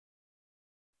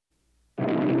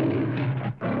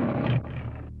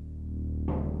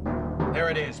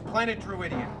it is, Planet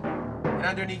Druidia. And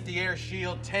underneath the air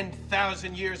shield,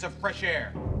 10,000 years of fresh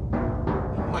air.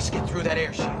 We must get through that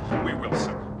air shield. We will,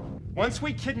 sir. Once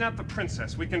we kidnap the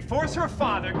princess, we can force her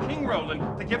father, King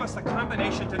Roland, to give us the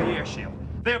combination to the air shield,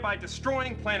 thereby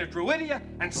destroying Planet Druidia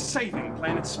and saving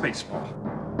Planet Spaceball.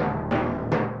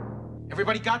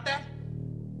 Everybody got that?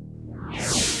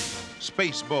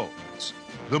 Spaceballs,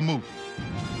 the movie.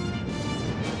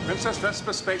 Princess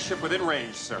Vespa spaceship within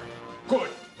range, sir. Good.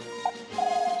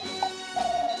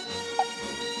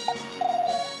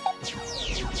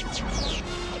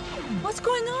 What's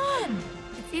going on?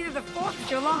 It's either the 4th of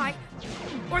July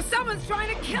or someone's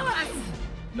trying to kill us.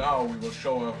 Now we will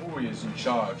show her who is in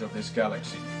charge of this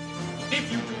galaxy.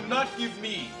 If you do not give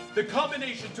me the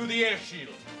combination to the air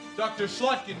shield, Dr.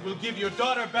 Slotkin will give your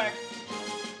daughter back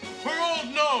her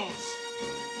old nose.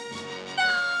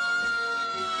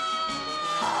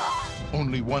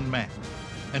 Only one man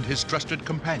and his trusted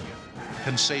companion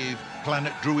can save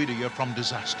Planet Druidia from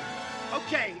disaster.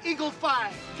 Okay, Eagle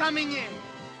 5, coming in.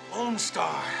 Lone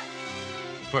Star.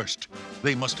 First,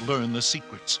 they must learn the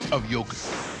secrets of yogurt.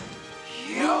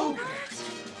 Yogurt?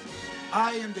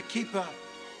 I am the keeper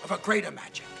of a greater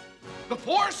magic. The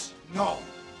Force? No,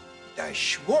 the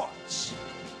Schwartz.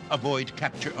 Avoid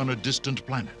capture on a distant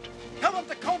planet. Tell them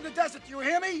to comb the desert, you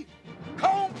hear me?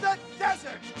 Comb the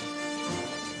desert!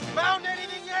 Found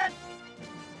anything yet?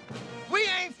 We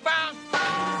ain't found.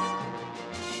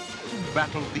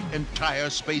 Battle the entire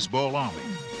Spaceball army.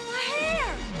 My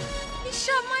hair! He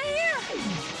shoved my hair!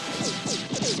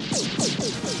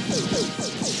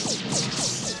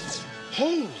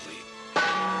 Holy!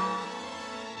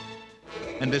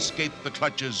 And escape the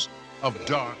clutches of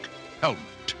Dark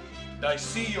Helmet. I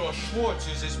see your Schwartz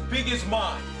is as big as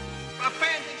mine.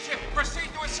 Abandon ship, proceed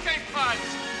to escape pods.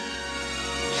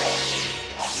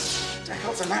 What the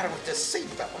hell's the matter with this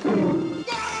seatbelt?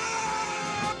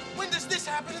 When does this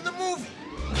happen in the movie?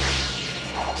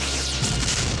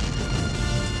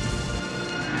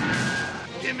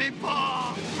 Give me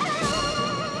paw!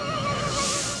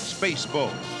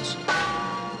 Spaceballs,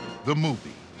 the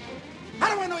movie.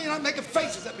 How do I know you're not making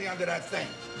faces at me under that thing?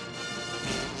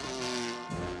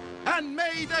 And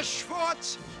may the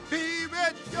Schwartz be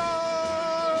with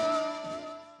you!